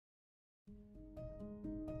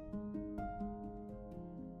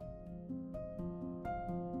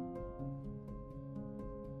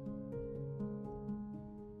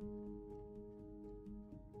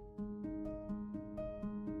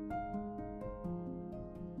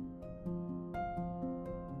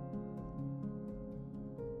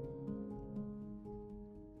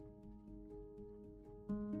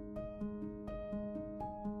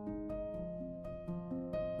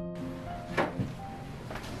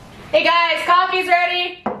Hey guys, coffee's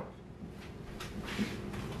ready.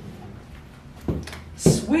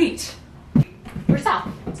 Sweet. Where's Sal?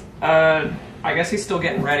 I guess he's still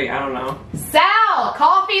getting ready. I don't know. Sal,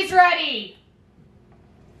 coffee's ready.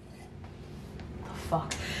 The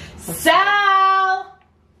fuck? Sal!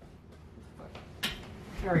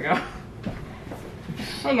 There we go.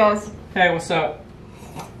 Hey guys. Hey, what's up?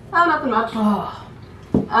 Oh, nothing much.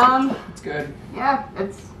 It's good. Yeah,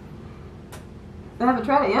 I haven't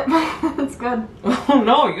tried it yet. It's good. Oh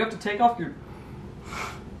no, you have to take off your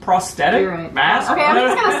prosthetic You're right. mask? Okay, I'm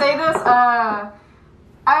just gonna say this.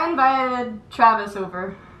 I invited Travis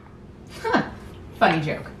over. Huh. Funny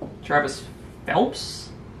joke. Travis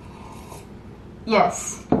Phelps?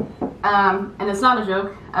 Yes. And it's not a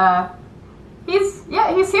joke. He's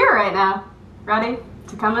here right now. Ready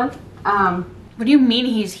to come in? What do you mean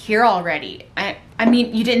he's here already? I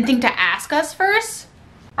mean, you didn't think to ask us first?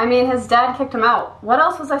 I mean, his dad kicked him out. What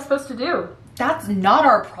else was I supposed to do? That's not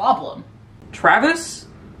our problem. Travis?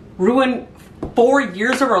 Ruined 4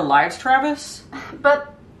 years of our lives, Travis?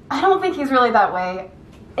 But I don't think he's really that way.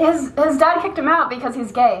 His dad kicked him out because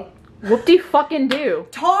he's gay. Whoop-de-fucking-do.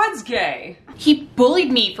 Todd's gay. He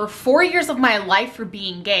bullied me for 4 years of my life for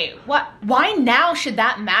being gay. Why now should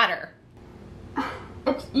that matter?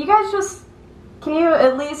 You guys just... Can you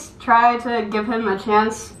at least try to give him a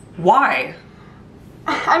chance? Why?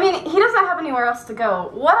 I mean, he doesn't have anywhere else to go.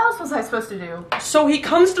 What else was I supposed to do? So he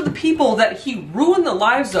comes to the people that he ruined the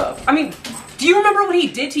lives of. I mean, do you remember what he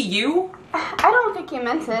did to you? I don't think he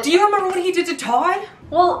meant it. Do you remember what he did to Todd?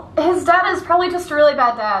 Well, his dad is probably just a really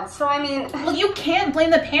bad dad, so I mean... Well, you can't blame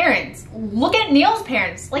the parents. Look at Neil's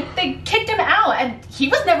parents. Like, they kicked him out, and he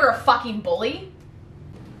was never a fucking bully.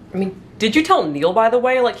 I mean, did you tell Neil, by the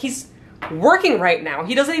way? Like, he's working right now.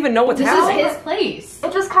 He doesn't even know what's happening. This is his place.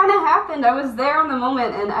 It just kind of happened. I was there in the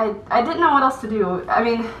moment, and I didn't know what else to do. I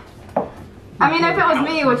mean, if it was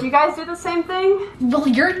me, would you guys do the same thing? Well,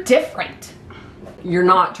 you're different. You're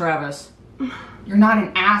not, Travis. You're not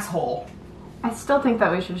an asshole. I still think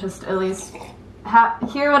that we should just at least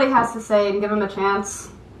hear what he has to say and give him a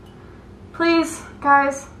chance. Please,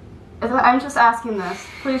 guys. I'm just asking this.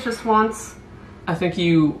 Please, just once. I think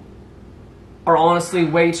you are honestly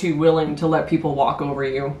way too willing to let people walk over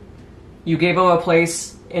you. You gave him a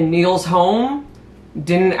place in Neil's home,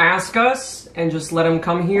 didn't ask us, and just let him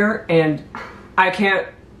come here, and I can't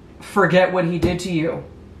forget what he did to you.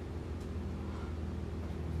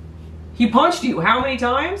 He punched you how many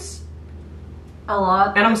times? A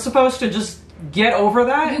lot. And I'm supposed to just get over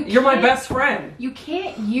that? You're my best friend. You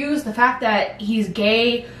can't use the fact that he's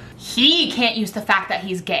gay. He can't use the fact that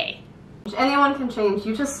he's gay. Anyone can change.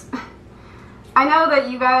 You just... I know that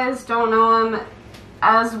you guys don't know him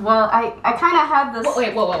as well. I kind of had this...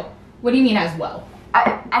 Whoa. What do you mean as well?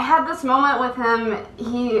 I had this moment with him.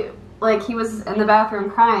 He was in the bathroom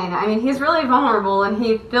crying. I mean, he's really vulnerable and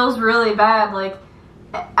he feels really bad. Like,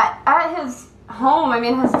 at his home, I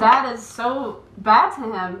mean, his dad is so bad to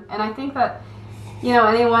him. And I think that, you know,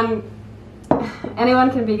 anyone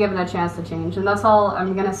can be given a chance to change. And that's all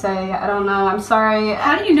I'm going to say. I don't know. I'm sorry.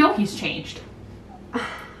 How do you know he's changed?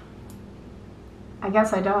 I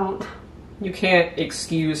guess I don't. You can't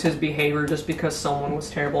excuse his behavior just because someone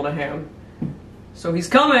was terrible to him. So he's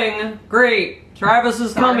coming! Great! Travis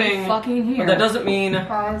is coming! Fucking here. But that doesn't mean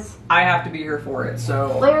Guys. I have to be here for it,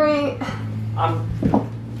 so... Larry. I'm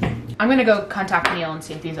gonna go contact Neil and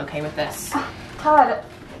see if he's okay with this. Todd.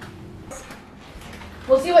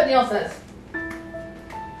 We'll see what Neil says.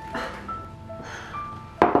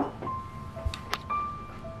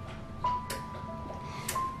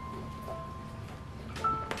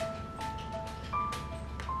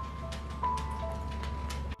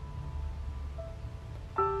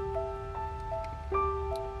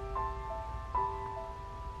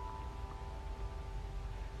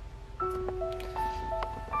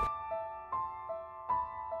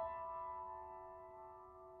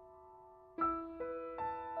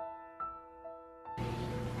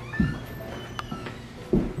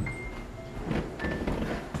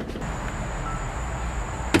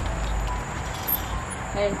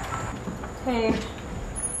 Hey.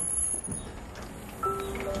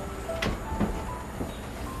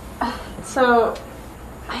 So,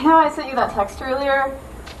 I know I sent you that text earlier,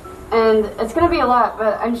 and it's gonna be a lot,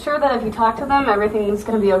 but I'm sure that if you talk to them, everything's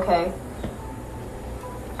gonna be okay.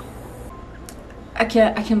 I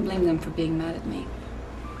can't blame them for being mad at me.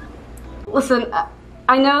 Listen,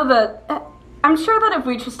 I know that, I'm sure that if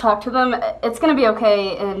we just talk to them, it's gonna be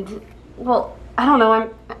okay, and, well, I don't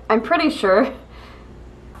know, I'm pretty sure.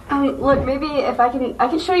 Look, maybe if I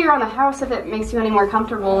can show you around the house if it makes you any more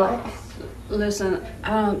comfortable. Listen,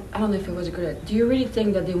 I don't know if it was a good idea. Do you really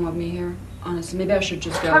think that they want me here? Honestly, maybe I should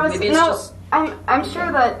just go. Travis, Maybe it's no, just... I'm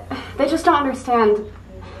sure that they just don't understand.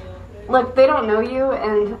 Look, they don't know you,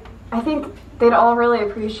 and I think they'd all really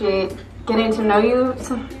appreciate getting to know you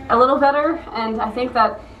a little better, and I think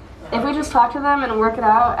that if we just talk to them and work it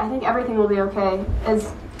out, I think everything will be okay.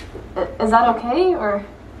 Is that okay, or?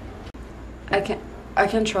 I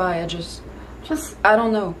can try, Just, I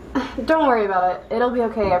don't know. don't worry about it. It'll be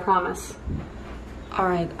okay, I promise.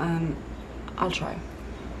 Alright, I'll try.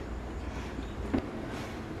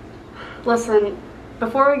 Listen,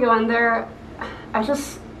 before we go in there,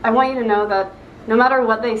 I want you to know that no matter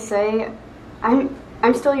what they say,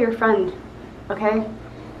 I'm still your friend, okay?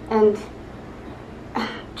 And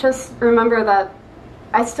just remember that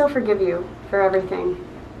I still forgive you for everything.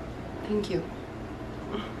 Thank you.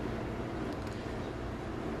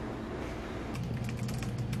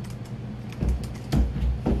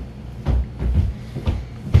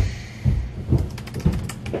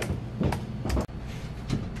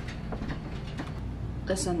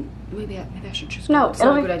 Listen, maybe I should just go. No, it's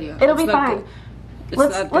not a good idea. It'll It's be not fine.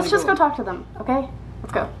 good. Let's just go talk to them, okay?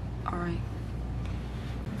 Let's go. Alright.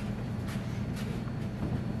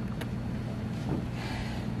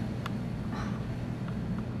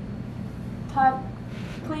 Todd,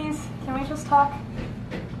 please, can we just talk?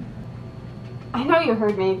 I know you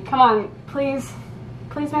heard me. Come on, please.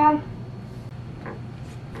 Please, man.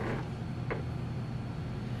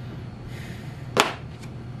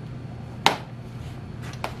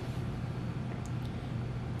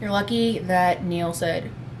 You're lucky that Neil said,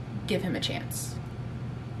 give him a chance.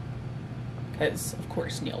 Because, of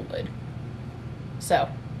course, Neil would. So.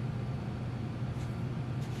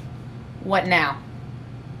 What now?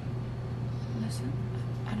 Listen,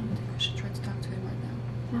 I don't think I should try to talk to him right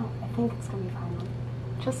now. No, I think it's gonna be fine.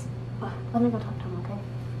 Just let me go talk to him, okay?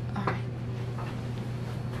 Alright.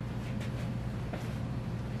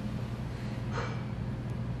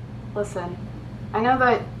 Listen, I know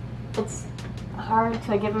that it's hard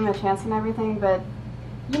to give him a chance and everything, but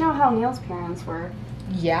you know how Neil's parents were.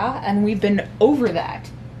 Yeah, and we've been over that.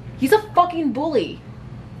 He's a fucking bully.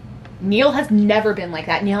 Neil has never been like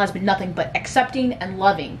that. Neil has been nothing but accepting and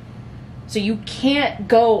loving. So you can't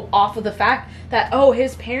go off of the fact that, oh,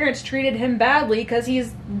 his parents treated him badly because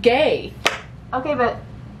he's gay. Okay, but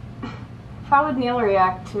how would Neil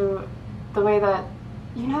react to the way that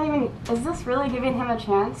you're not even... Is this really giving him a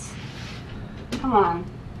chance? Come on.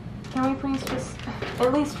 Can we please just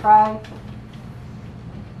at least try?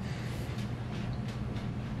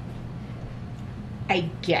 I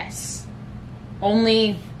guess.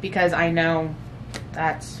 Only because I know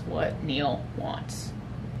that's what Neil wants.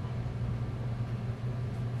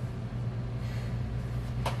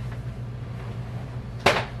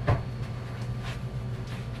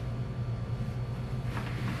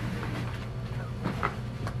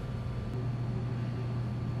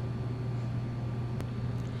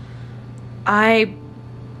 I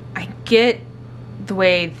get the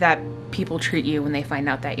way that people treat you when they find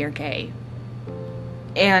out that you're gay.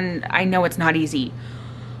 And I know it's not easy.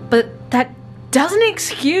 But that doesn't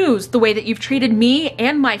excuse the way that you've treated me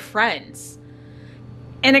and my friends.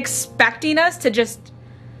 And expecting us to just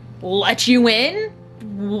let you in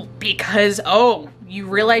because, oh, you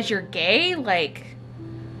realize you're gay? Like,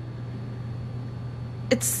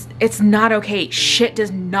 it's not okay. Shit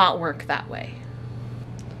does not work that way.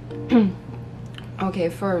 Okay,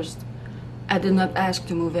 first, I did not ask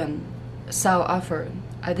to move in. Sal offered.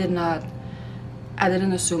 I didn't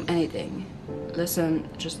assume anything. Listen,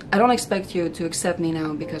 I don't expect you to accept me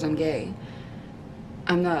now because I'm gay.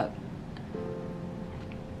 I'm not.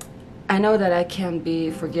 I know that I can't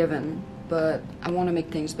be forgiven, but I want to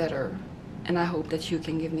make things better, and I hope that you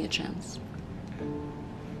can give me a chance.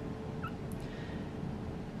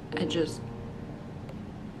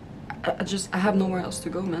 I have nowhere else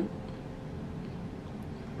to go, man.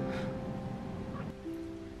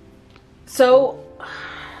 So,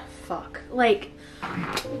 fuck. Like,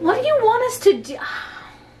 what do you want us to do?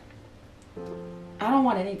 I don't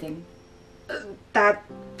want anything.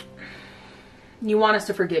 You want us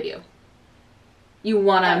to forgive you. You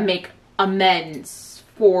want to make amends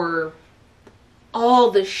for all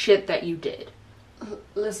the shit that you did.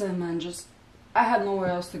 Listen, man, I had nowhere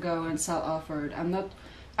else to go and Sal offered. I'm not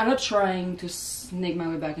trying to sneak my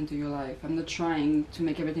way back into your life. I'm not trying to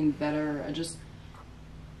make everything better.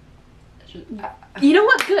 You know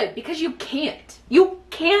what? Good, because you can't. You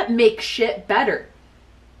can't make shit better.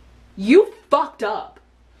 You fucked up.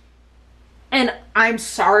 And I'm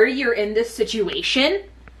sorry you're in this situation,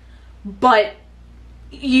 but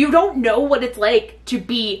You don't know what it's like to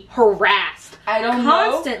be harassed. I don't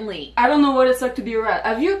constantly. I don't know what it's like to be a rat.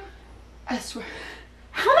 Have you? I swear.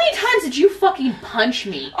 How many times did you fucking punch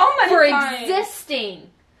me Oh, for many times. existing?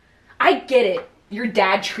 I get it. Your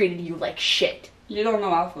dad treated you like shit. You don't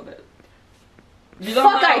know alphabet. You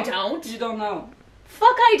don't Fuck, know. I don't. You don't know.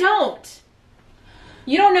 Fuck, I don't.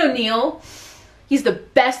 You don't know Neil. He's the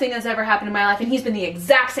best thing that's ever happened in my life, and he's been the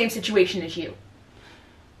exact same situation as you.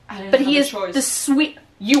 But he is the sweet...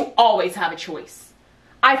 You always have a choice.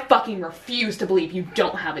 I fucking refuse to believe you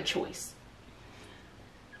don't have a choice.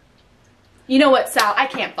 You know what, Sal? I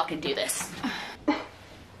can't fucking do this.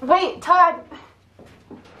 Wait, Todd.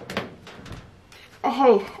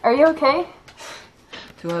 Hey, are you okay?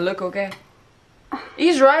 Do I look okay?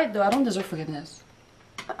 He's right, though. I don't deserve forgiveness.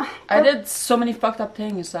 I did so many fucked up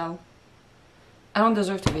things, Sal. I don't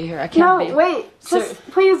deserve to be here. I can't be. No, wait. Just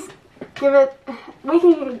please give it. We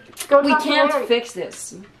can go. We talk to Larry. can't fix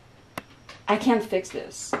this. I can't fix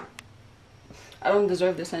this. I don't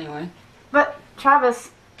deserve this anyway. But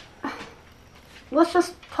Travis, let's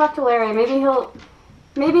just talk to Larry.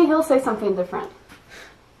 Maybe he'll say something different.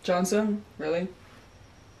 Johnson, really?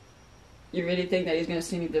 You really think that he's gonna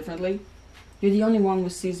see me differently? You're the only one who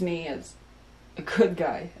sees me as a good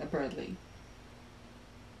guy, apparently.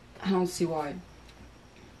 I don't see why.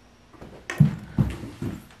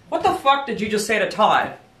 What the fuck did you just say to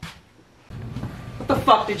Todd? What the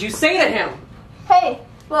fuck did you say to him? Hey,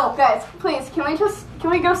 well, guys, please, can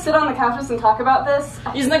we go sit on the couches and talk about this?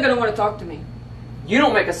 He's not gonna want to talk to me. You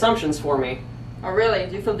don't make assumptions for me. Oh, really?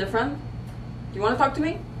 Do you feel different? Do you want to talk to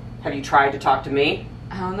me? Have you tried to talk to me?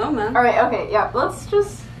 I don't know, man. All right, okay, yeah. Let's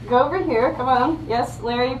just go over here. Come on. Yes,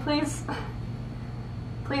 Larry, please.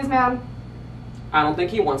 Please, man. I don't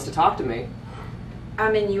think he wants to talk to me.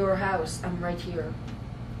 I'm in your house. I'm right here.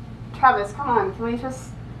 Travis, come on. Can we just...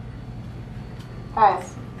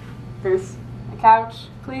 Guys. Bruce. A couch,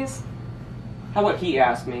 please. How about he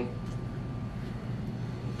ask me?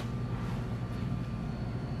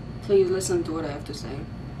 Please listen to what I have to say.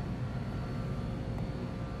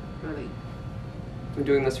 Really. I'm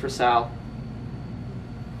doing this for Sal.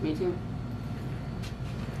 Me too.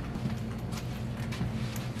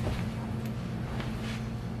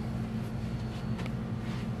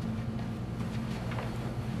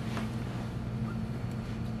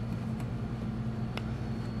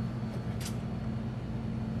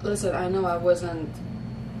 Listen, I know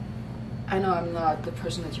I'm not the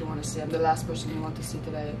person that you want to see. I'm the last person you want to see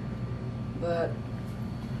today. But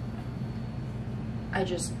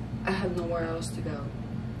I have nowhere else to go.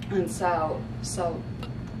 And Sal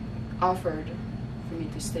offered for me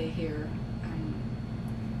to stay here.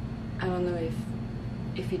 I don't know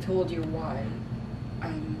if he told you why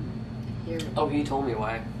I'm here. Oh, he told me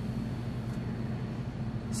why.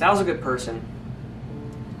 Sal's a good person.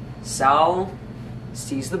 Sal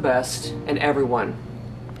sees the best in everyone,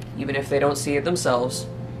 even if they don't see it themselves.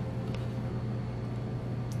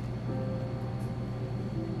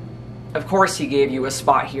 Of course he gave you a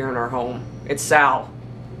spot here in our home. It's Sal.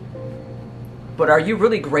 But are you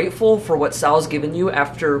really grateful for what Sal's given you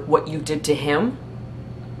after what you did to him?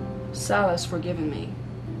 Sal has forgiven me.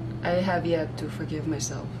 I have yet to forgive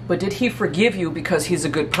myself. But did he forgive you because he's a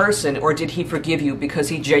good person, or did he forgive you because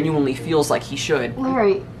he genuinely feels like he should?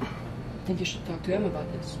 Larry. I think you should talk to him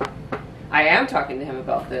about this. I am talking to him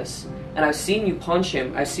about this, and I've seen you punch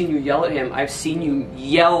him, I've seen you yell at him, I've seen you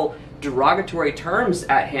yell derogatory terms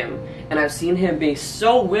at him, and I've seen him be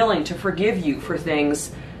so willing to forgive you for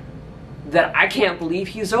things that I can't believe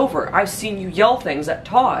he's over. I've seen you yell things at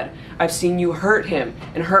Todd. I've seen you hurt him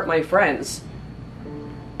and hurt my friends.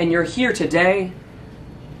 And you're here today,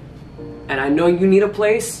 and I know you need a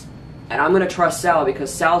place, and I'm gonna trust Sal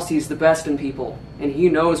because Sal sees the best in people, and he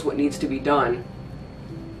knows what needs to be done.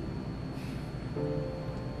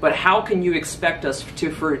 But how can you expect us to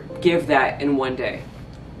forgive that in one day?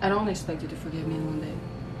 I don't expect you to forgive me in one day.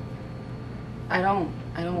 I don't.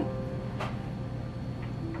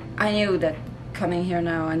 I knew that coming here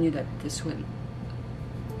now, I knew that this wouldn't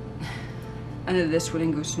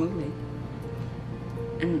go smoothly.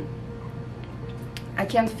 And I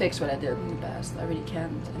can't fix what I did in the past. I really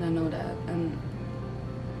can't, and I know that. And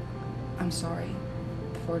I'm sorry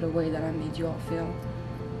for the way that I made you all feel.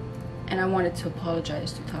 And I wanted to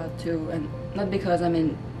apologize to Todd too, and not because I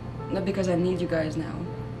need you guys now.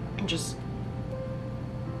 Just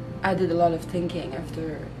I did a lot of thinking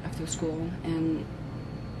after school, and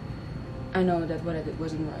I know that what I did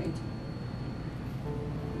wasn't right.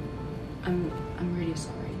 I'm really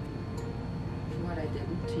sorry for what I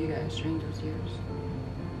did to you guys during those years.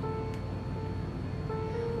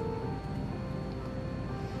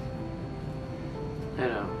 I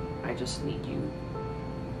just need you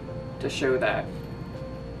to show that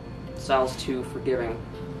Sal's too forgiving.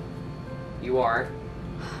 You are.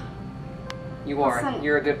 You are. Listen,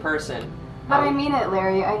 you're a good person. But I mean it,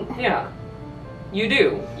 Larry. Yeah. You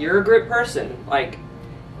do. You're a good person. Like,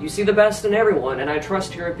 you see the best in everyone, and I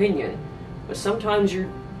trust your opinion. But sometimes you're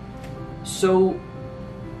so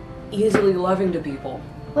easily loving to people.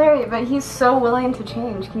 Larry, but he's so willing to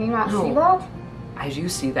change. Can you not see that? I do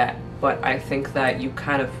see that, but I think that you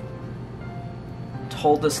kind of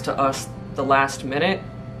told this to us the last minute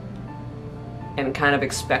and kind of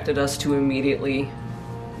expected us to immediately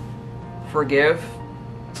forgive.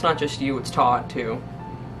 It's not just you, it's Todd too.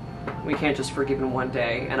 We can't just forgive in one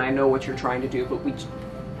day, and I know what you're trying to do, but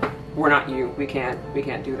we're not you. We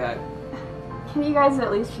can't do that. Can you guys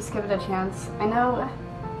at least just give it a chance? I know.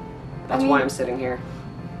 That's why I'm sitting here.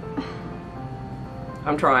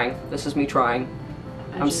 I'm trying. This is me trying.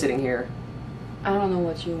 I'm sitting here. I don't know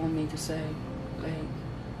what you want me to say. Like,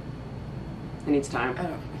 it needs time.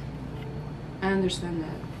 I understand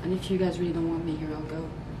that. And if you guys really don't want me here, I'll go.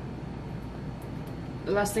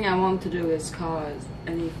 The last thing I want to do is cause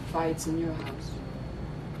any fights in your house.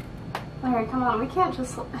 Larry, come on. We can't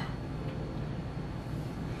just...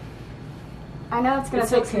 I know it's gonna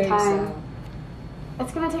take some time. Sal.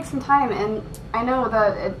 It's gonna take some time, and I know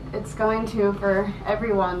that it's going to for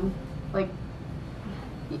everyone, like,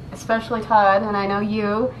 especially Todd, and I know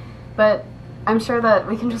you, but I'm sure that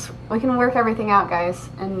we can work everything out, guys,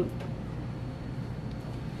 and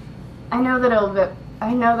I know that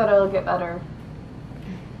it'll get better.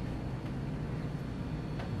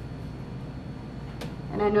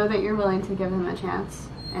 And I know that you're willing to give him a chance,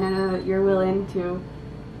 and I know that you're willing to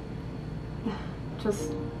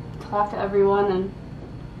just talk to everyone. And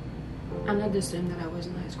I'm not the same that I was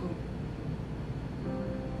in high school.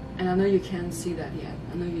 And I know you can't see that yet.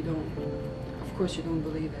 I know you don't. Of course you don't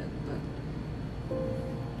believe it, but...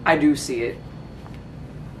 I do see it.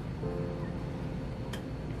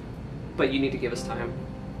 But you need to give us time.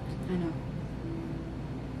 I know.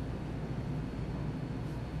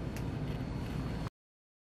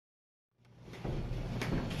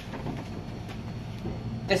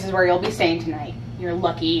 This is where you'll be staying tonight. You're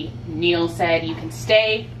lucky Neil said you can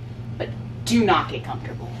stay, but do not get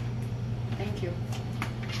comfortable. Thank you.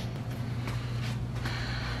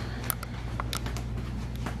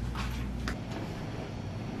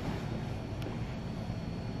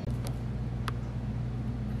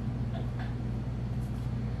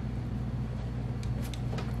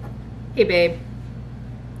 Hey babe,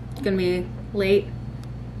 it's gonna be late.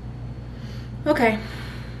 Okay.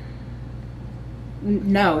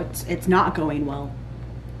 No, it's not going well.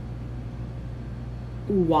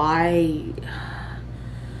 Why?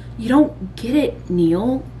 You don't get it,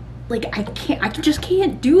 Neil. Like, I just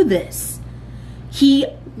can't do this. He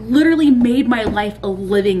literally made my life a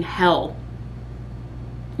living hell.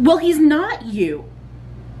 Well, he's not you.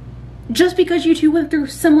 Just because you two went through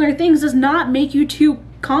similar things does not make you two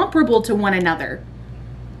comparable to one another.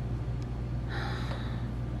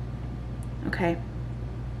 Okay.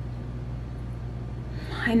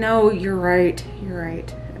 I know, you're right. You're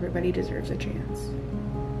right. Everybody deserves a chance.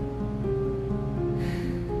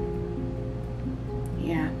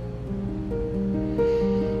 Yeah.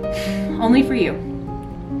 Only for you.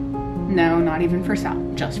 No, not even for Sal.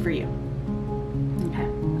 Just for you. Okay.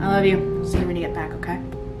 I love you. See you when you get back, okay?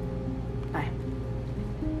 Bye.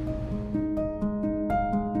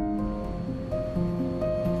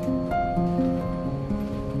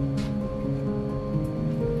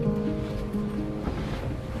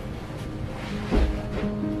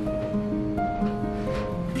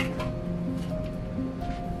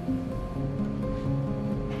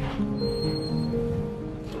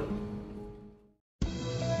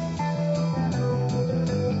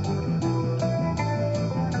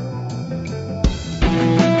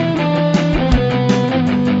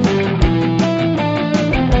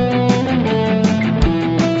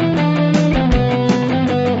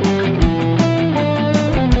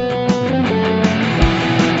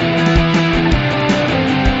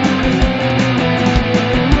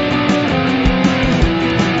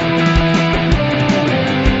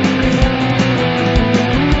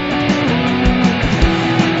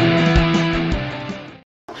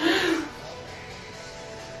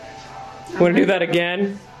 Want to do that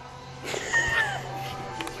again?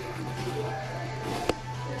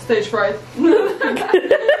 Stage fright. Now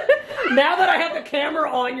that I have the camera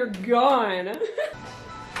on, you're gone.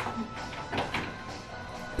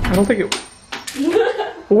 I don't think it...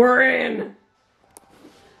 We're in.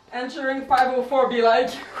 Entering 504, be like.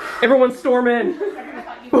 Everyone storm in. I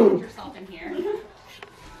thought you put yourself in here.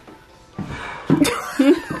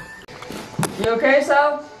 You okay,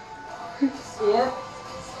 Sal? Yep.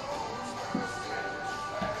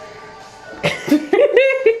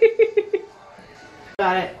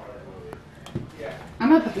 Got it. I'm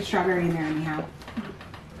gonna put the strawberry in there anyhow.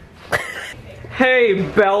 Hey,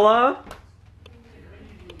 Bella.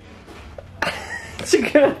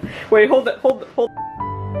 Wait, hold it, hold.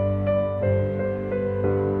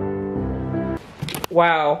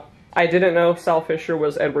 Wow, I didn't know Sal Fisher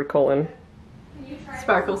was Edward Cullen.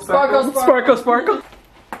 Sparkle, Sparkle, Sparkle, sparkle.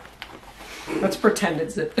 Let's pretend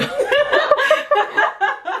it's it. I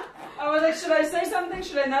was like, should I say something?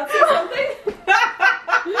 Should I not say something?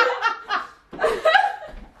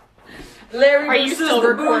 Larry Are you versus still the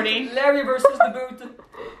recording? Boot. Larry versus the boot.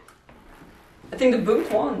 I think the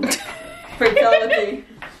boot won. Fatality.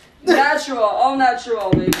 Natural, all natural,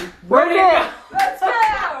 baby. Ready? Let's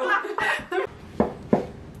go!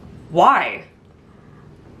 Why?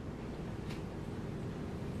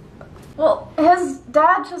 Well, his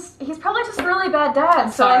dad he's probably just a really bad dad,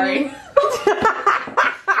 so Sorry. I mean...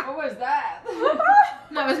 What was that?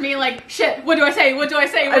 That was me like, shit, what do I say? What do I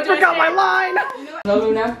say? What I do I forgot say? my line! No,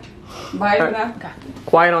 Luna. Bye, Luna.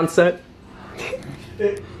 Quiet on set.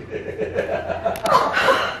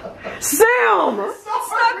 Sam!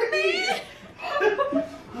 Stop me!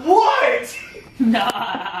 What?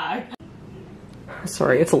 Nah.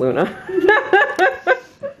 Sorry, it's Luna.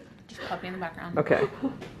 Just puppy in the background. Okay.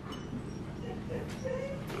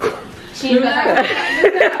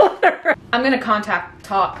 I'm gonna contact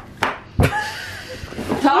Todd.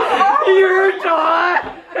 You're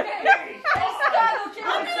Todd!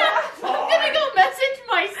 I'm gonna go message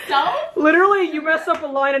myself. Literally, you mess up a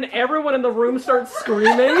line and everyone in the room starts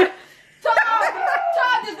screaming.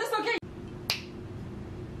 Todd, is this okay?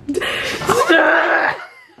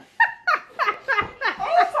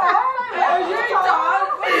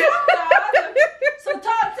 So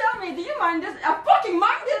Todd, tell me, do you mind this? I fucking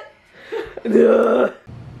mind it!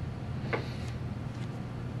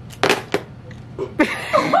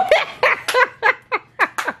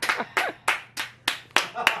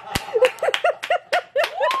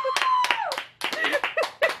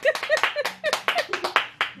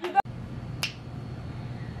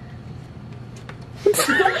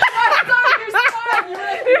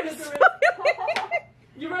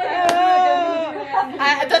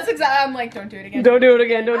 That's exactly. I'm like, don't do it again. Don't do it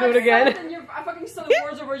again, don't do it again. I fucking said the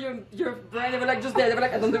words over your brain. They were like, just there. They were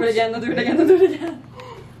like, don't do it again, don't do it again, don't do it again.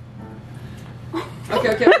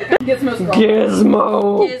 Okay. Gizmo's girl.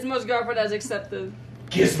 Gizmo! Gizmo's girlfriend has accepted.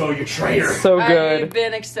 Gizmo, you traitor. So I've good.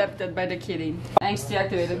 been accepted by the kitty. Thanks,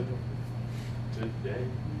 deactivated. Today.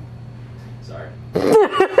 Sorry.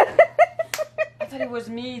 I thought it was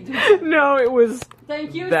me, dude. No, it was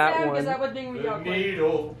Thank you, that Sam, one. because I was being The really awkward.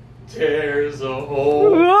 needle tears a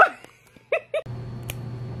hole.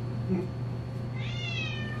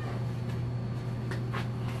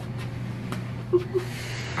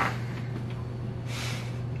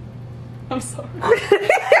 I'm sorry. That's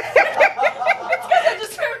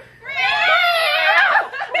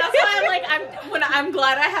why I'm like, I'm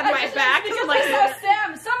glad I had my back. Because like, I saw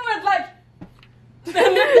Sam, someone like,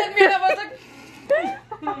 and looked at me and I was like,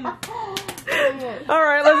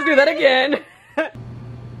 Alright, let's do that again.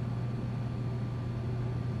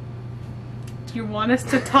 do you want us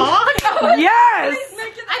to talk? Yes!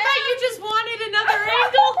 make it I thought you just wanted another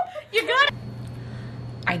angle. You got it.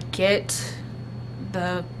 I get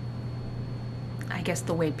I guess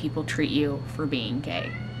the way people treat you for being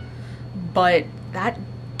gay. But that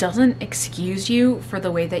doesn't excuse you for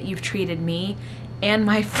the way that you've treated me and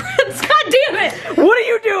my friends. God damn it! What are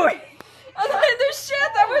you doing? I was like, this shit.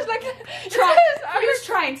 I was like, I was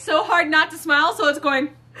trying so hard not to smile, so it's going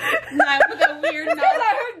with a weird because nod.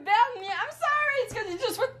 I heard Ben. Yeah, I'm sorry. It's because you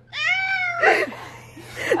just went.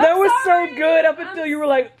 That was so good up until you were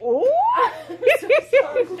like, oh.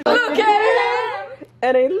 Look at him.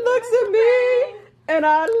 And he looks at me, and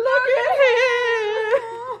I look at him.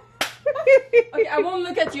 Okay, I won't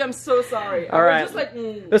look at you. I'm so sorry. All I right. was just like,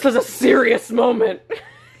 This was a serious moment.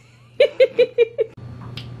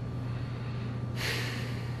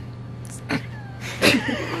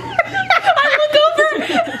 I look over.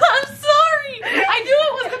 I'm sorry. I knew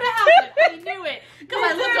it was gonna happen. I knew it because I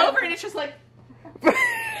look over and it's just like. don't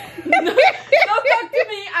talk to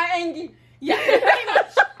me. I angry. Yeah, pretty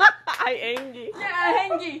much. I angry. Yeah, I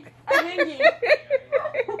hangy. I'm hangy.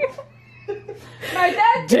 My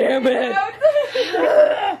dad. Damn it.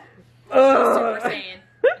 Super Saiyan.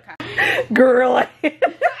 Okay. Gorilla hand.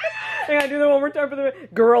 I gotta do that one more time for the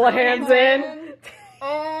gorilla hands in.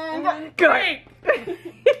 Good.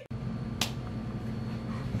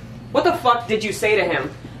 What the fuck did you say to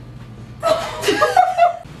him?